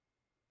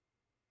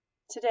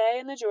Today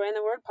in the Joy in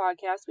the Word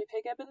podcast, we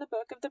pick up in the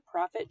book of the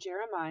prophet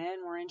Jeremiah,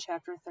 and we're in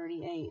chapter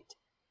 38.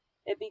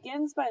 It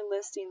begins by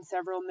listing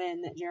several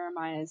men that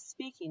Jeremiah is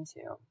speaking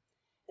to.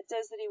 It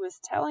says that he was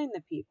telling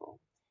the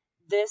people,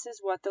 "This is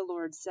what the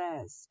Lord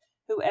says.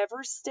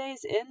 Whoever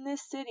stays in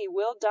this city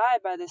will die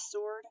by the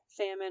sword,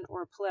 famine,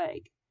 or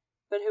plague.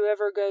 But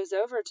whoever goes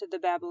over to the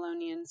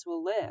Babylonians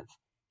will live.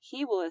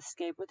 He will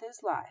escape with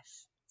his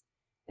life."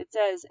 It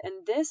says,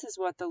 "And this is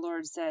what the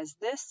Lord says,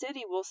 this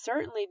city will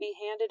certainly be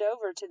handed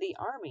over to the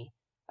army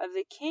of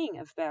the king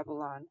of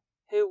Babylon,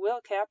 who will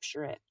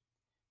capture it."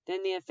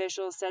 Then the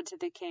officials said to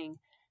the king,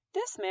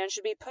 "This man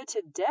should be put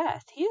to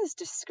death. He is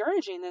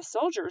discouraging the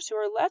soldiers who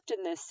are left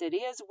in this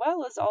city as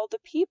well as all the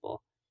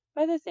people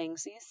by the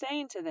things he is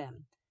saying to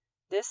them.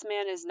 This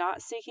man is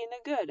not seeking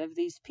the good of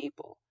these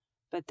people,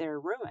 but their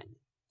ruin."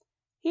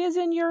 "He is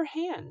in your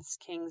hands,"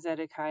 King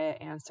Zedekiah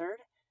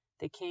answered.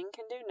 "The king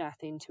can do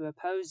nothing to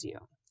oppose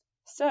you."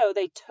 So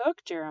they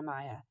took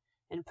Jeremiah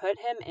and put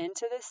him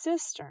into the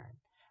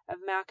cistern of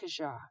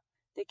Malchijah,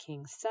 the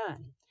king's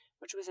son,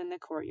 which was in the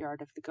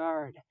courtyard of the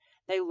guard.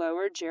 They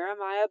lowered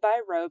Jeremiah by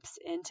ropes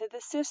into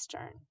the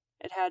cistern.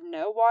 It had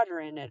no water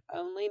in it,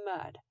 only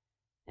mud,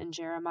 and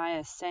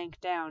Jeremiah sank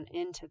down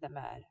into the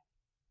mud.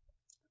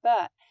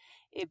 But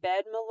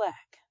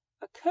Ebed-melech,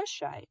 a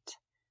Cushite,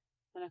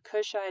 and a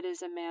Cushite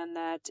is a man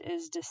that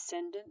is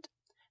descendant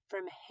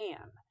from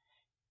Ham.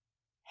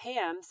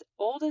 Ham's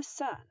oldest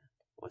son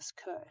was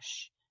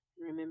Cush.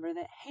 Remember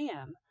that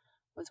Ham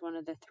was one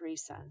of the 3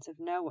 sons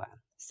of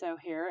Noah. So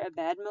here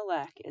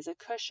Ebed-melech is a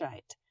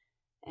Cushite,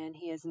 and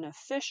he is an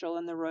official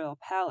in the royal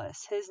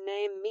palace. His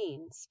name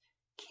means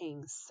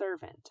king's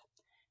servant.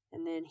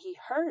 And then he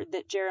heard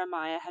that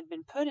Jeremiah had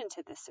been put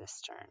into the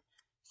cistern.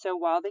 So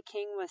while the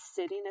king was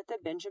sitting at the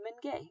Benjamin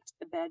gate,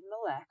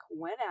 Ebed-melech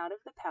went out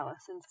of the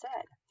palace and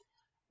said,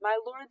 "My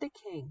lord the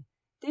king,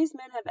 these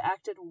men have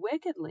acted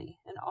wickedly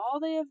in all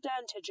they have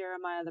done to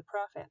Jeremiah the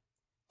prophet.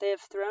 They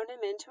have thrown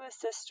him into a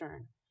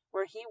cistern,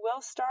 where he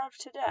will starve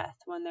to death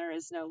when there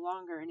is no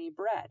longer any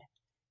bread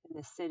in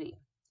the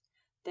city."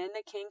 Then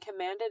the king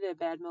commanded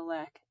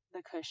Ebed-melech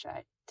the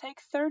Cushite,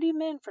 "Take 30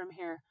 men from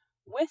here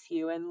with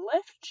you and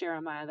lift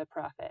Jeremiah the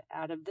prophet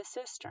out of the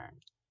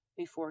cistern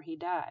before he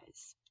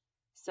dies."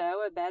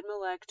 So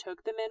Ebed-melech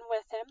took the men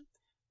with him,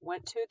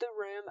 went to the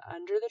room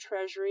under the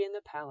treasury in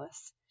the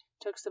palace,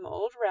 took some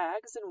old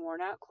rags and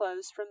worn-out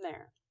clothes from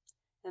there,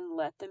 and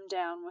let them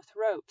down with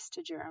ropes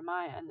to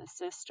Jeremiah in the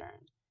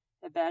cistern.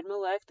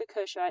 Ebed-melech the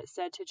Cushite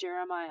said to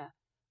Jeremiah,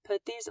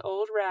 "Put these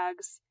old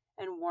rags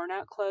and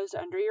worn-out clothes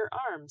under your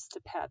arms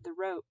to pad the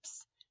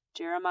ropes."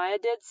 Jeremiah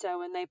did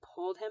so, and they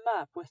pulled him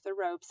up with the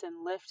ropes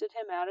and lifted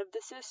him out of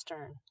the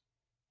cistern.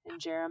 And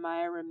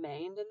Jeremiah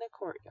remained in the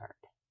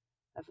courtyard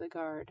of the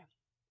guard.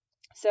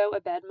 So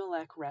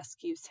Ebed-melech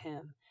rescues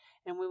him,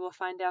 and we will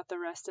find out the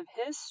rest of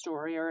his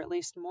story, or at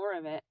least more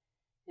of it,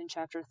 in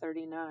chapter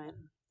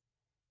 39.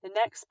 The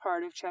next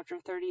part of chapter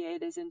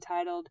 38 is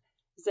entitled,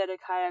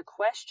 Zedekiah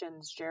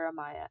Questions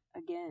Jeremiah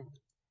Again.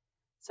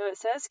 So it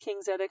says,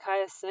 King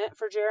Zedekiah sent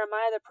for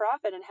Jeremiah the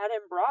prophet and had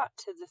him brought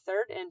to the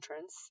 3rd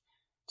entrance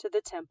to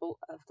the temple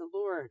of the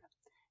Lord.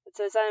 It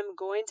says, "I am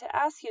going to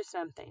ask you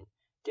something.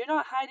 Do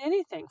not hide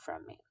anything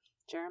from me."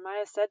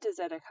 Jeremiah said to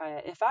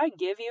Zedekiah, "If I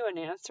give you an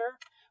answer,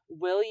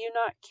 will you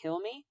not kill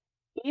me?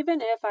 Even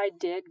if I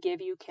did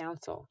give you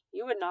counsel,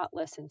 you would not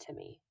listen to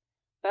me."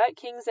 But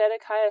King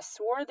Zedekiah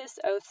swore this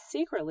oath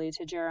secretly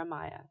to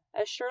Jeremiah,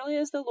 "As surely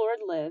as the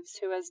Lord lives,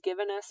 who has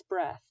given us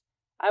breath,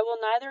 I will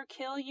neither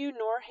kill you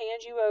nor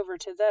hand you over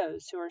to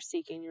those who are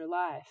seeking your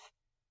life."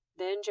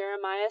 Then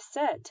Jeremiah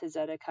said to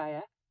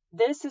Zedekiah,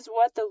 "This is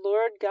what the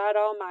Lord God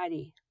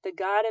Almighty, the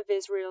God of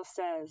Israel,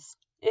 says.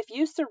 If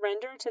you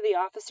surrender to the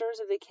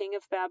officers of the king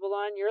of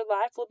Babylon, your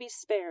life will be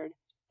spared,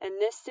 and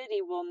this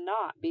city will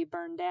not be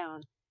burned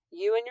down.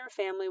 You and your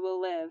family will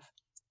live.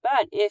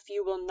 But if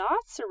you will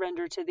not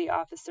surrender to the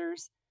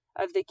officers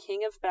of the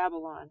king of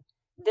Babylon,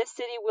 this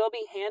city will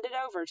be handed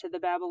over to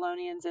the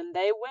Babylonians, and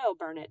they will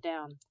burn it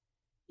down.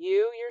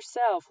 You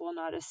yourself will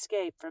not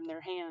escape from their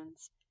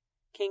hands."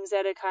 King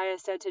Zedekiah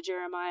said to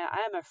Jeremiah,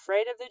 "I am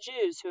afraid of the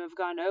Jews who have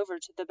gone over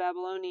to the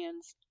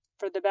Babylonians,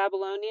 for the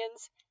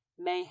Babylonians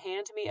may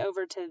hand me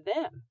over to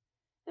them,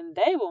 and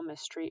they will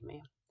mistreat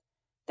me."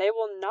 "They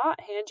will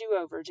not hand you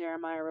over,"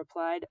 Jeremiah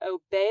replied.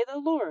 "Obey the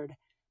Lord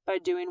by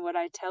doing what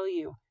I tell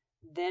you.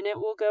 Then it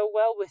will go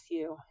well with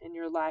you, and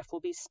your life will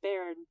be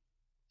spared.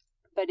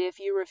 But if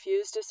you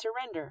refuse to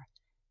surrender,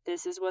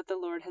 this is what the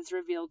Lord has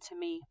revealed to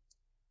me.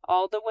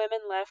 All the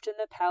women left in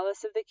the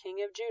palace of the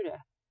king of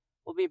Judah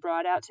will be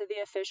brought out to the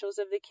officials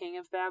of the king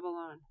of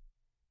Babylon,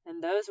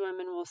 and those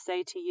women will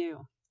say to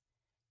you,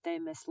 'They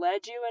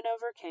misled you and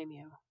overcame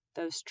you,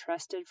 those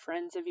trusted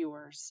friends of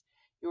yours.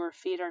 Your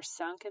feet are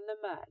sunk in the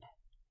mud.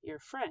 Your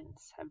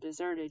friends have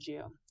deserted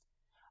you.'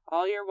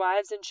 All your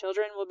wives and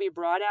children will be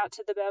brought out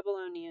to the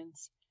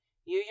Babylonians.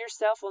 You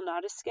yourself will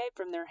not escape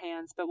from their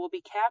hands, but will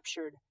be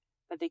captured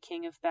by the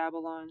king of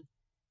Babylon,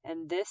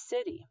 and this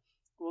city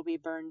will be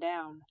burned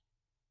down.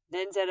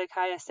 Then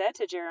Zedekiah said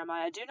to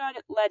Jeremiah, "Do not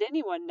let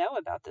anyone know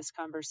about this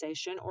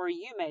conversation, or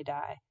you may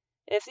die.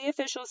 If the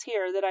officials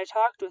hear that I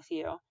talked with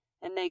you,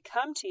 and they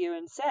come to you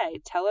and say,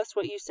 'Tell us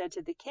what you said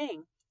to the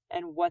king,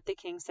 and what the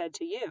king said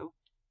to you,'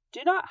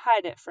 do not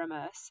hide it from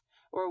us,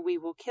 or we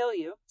will kill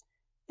you.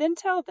 Then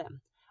tell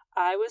them,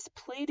 'I was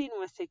pleading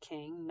with the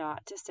king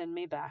not to send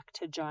me back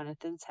to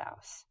Jonathan's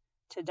house,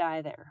 to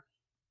die there.'"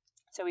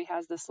 So he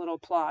has this little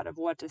plot of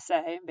what to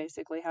say,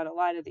 basically how to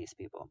lie to these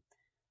people.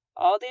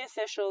 All the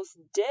officials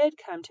did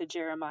come to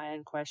Jeremiah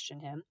and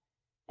question him,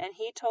 and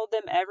he told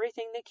them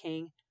everything the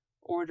king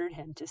ordered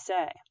him to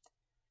say.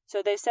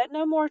 So they said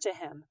no more to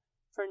him,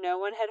 for no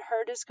one had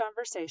heard his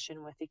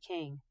conversation with the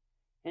king.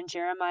 And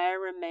Jeremiah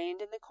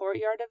remained in the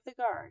courtyard of the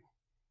guard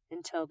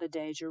until the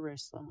day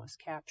Jerusalem was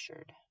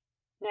captured.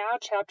 Now,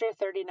 chapter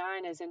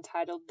 39 is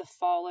entitled The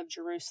Fall of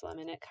Jerusalem,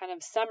 and it kind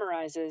of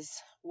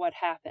summarizes what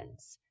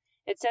happens.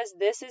 It says,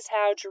 "This is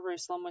how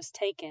Jerusalem was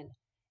taken.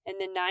 In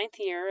the 9th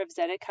year of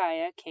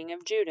Zedekiah, king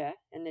of Judah,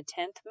 in the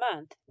 10th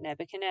month,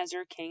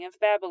 Nebuchadnezzar, king of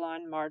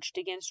Babylon, marched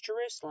against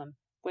Jerusalem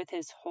with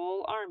his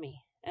whole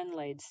army and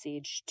laid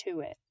siege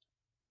to it."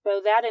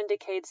 So that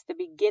indicates the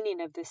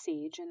beginning of the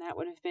siege, and that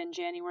would have been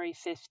January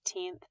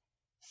 15th,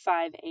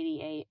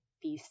 588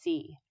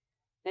 BC.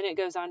 Then it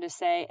goes on to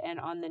say, "And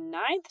on the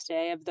 9th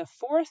day of the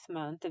 4th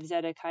month of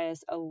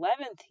Zedekiah's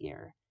 11th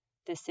year,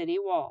 the city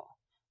wall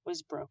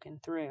was broken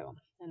through."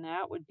 And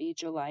that would be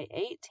July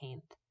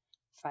 18th,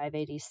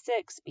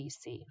 586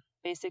 BC.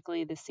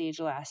 Basically, the siege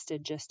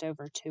lasted just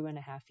over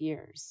 2.5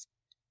 years.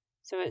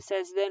 So it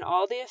says, "Then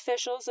all the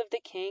officials of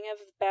the king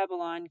of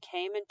Babylon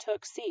came and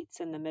took seats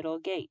in the middle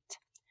gate."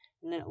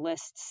 And then it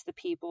lists the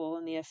people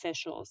and the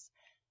officials.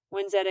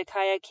 "When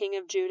Zedekiah, king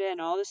of Judah, and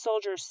all the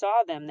soldiers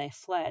saw them, they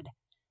fled.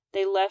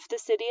 They left the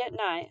city at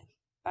night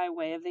by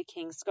way of the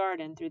king's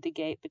garden through the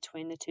gate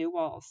between the two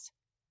walls,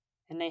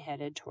 and they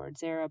headed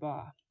towards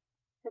Arabah."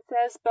 It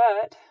says,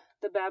 "But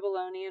the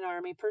Babylonian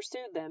army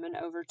pursued them and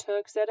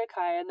overtook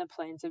Zedekiah in the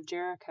plains of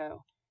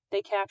Jericho.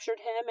 They captured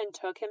him and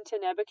took him to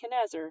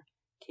Nebuchadnezzar,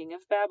 king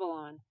of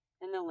Babylon,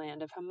 in the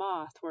land of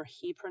Hamath, where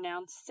he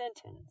pronounced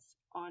sentence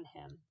on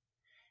him."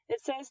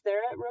 It says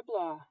there at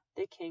Riblah,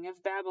 the king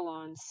of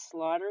Babylon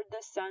slaughtered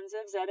the sons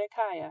of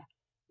Zedekiah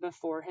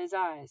before his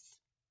eyes,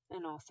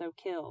 and also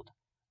killed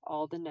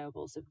all the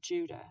nobles of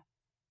Judah.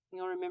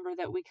 You'll remember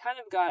that we kind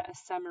of got a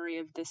summary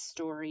of this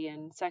story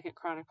in 2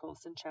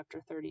 Chronicles in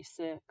chapter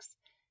 36.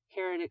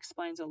 Here it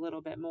explains a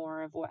little bit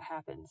more of what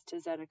happens to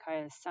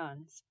Zedekiah's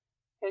sons.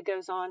 It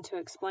goes on to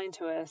explain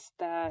to us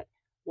that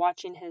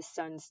watching his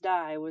sons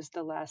die was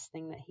the last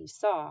thing that he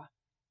saw,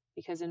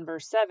 because in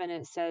verse 7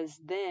 it says,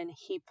 "Then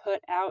he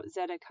put out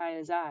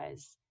Zedekiah's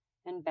eyes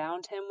and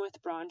bound him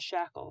with bronze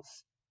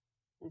shackles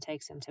and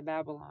takes him to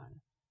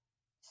Babylon."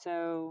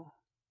 So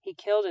he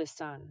killed his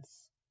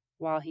sons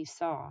while he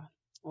saw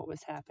what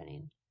was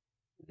happening.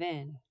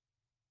 Then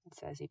it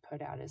says he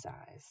put out his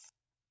eyes.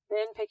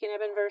 Then picking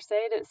up in verse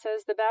 8, it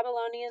says, "The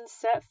Babylonians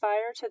set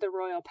fire to the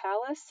royal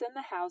palace and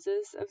the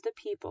houses of the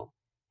people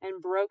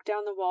and broke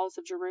down the walls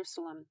of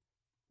Jerusalem.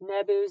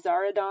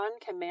 Nebuzaradan,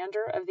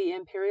 commander of the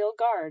imperial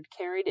guard,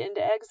 carried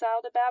into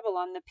exile to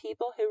Babylon the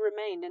people who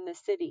remained in the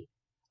city,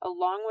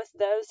 along with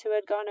those who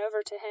had gone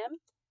over to him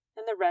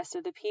and the rest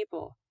of the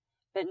people.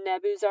 But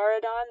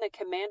Nebuzaradan, the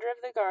commander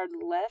of the guard,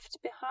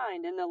 left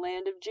behind in the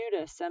land of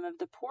Judah some of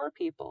the poor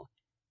people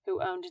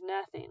who owned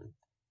nothing,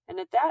 and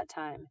at that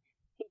time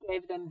he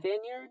gave them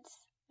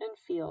vineyards and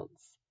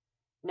fields.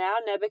 Now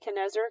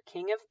Nebuchadnezzar,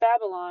 king of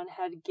Babylon,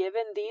 had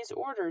given these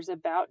orders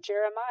about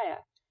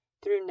Jeremiah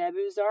through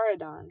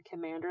Nebuzaradan,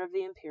 commander of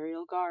the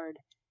imperial guard.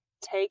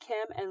 'Take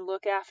him and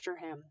look after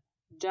him.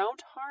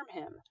 Don't harm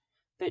him,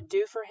 but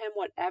do for him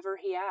whatever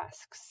he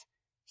asks.'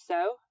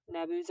 So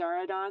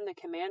Nebuzaradan, the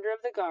commander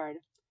of the guard,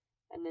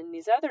 and then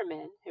these other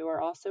men who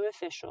are also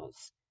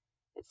officials,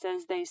 it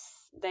says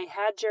they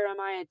had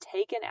Jeremiah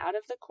taken out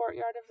of the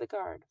courtyard of the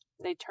guard.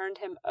 They turned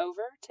him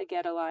over to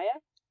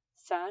Gedaliah,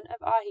 son of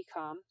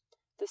Ahikam,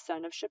 the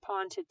son of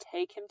Shaphan, to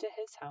take him to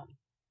his home.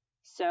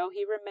 So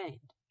he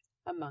remained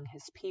among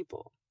his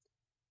people."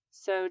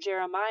 So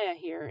Jeremiah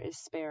here is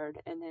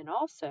spared, and then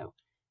also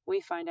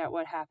we find out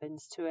what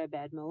happens to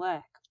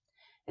Ebed-Melech.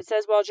 It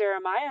says, "While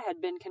Jeremiah had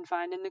been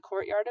confined in the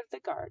courtyard of the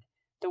guard,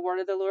 the word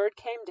of the Lord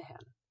came to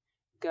him.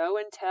 'Go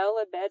and tell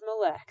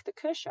Ebed-Melech the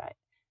Cushite,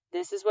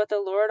 this is what the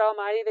Lord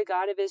Almighty, the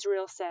God of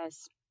Israel,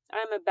 says. I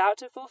am about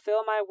to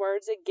fulfill my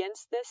words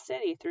against this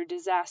city through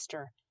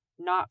disaster,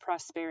 not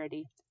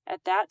prosperity.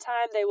 At that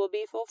time they will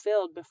be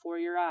fulfilled before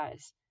your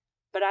eyes.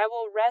 But I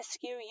will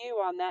rescue you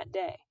on that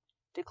day,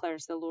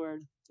 declares the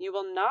Lord. You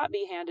will not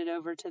be handed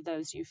over to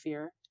those you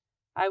fear.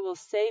 I will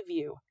save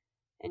you,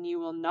 and you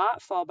will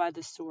not fall by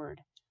the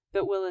sword,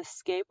 but will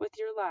escape with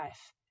your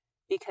life,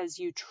 because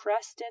you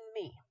trust in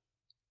me,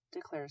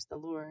 declares the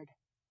Lord."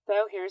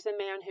 So here's a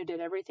man who did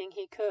everything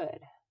he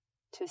could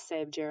to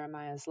save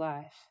Jeremiah's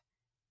life,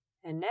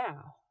 and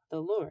now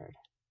the Lord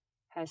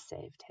has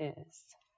saved his.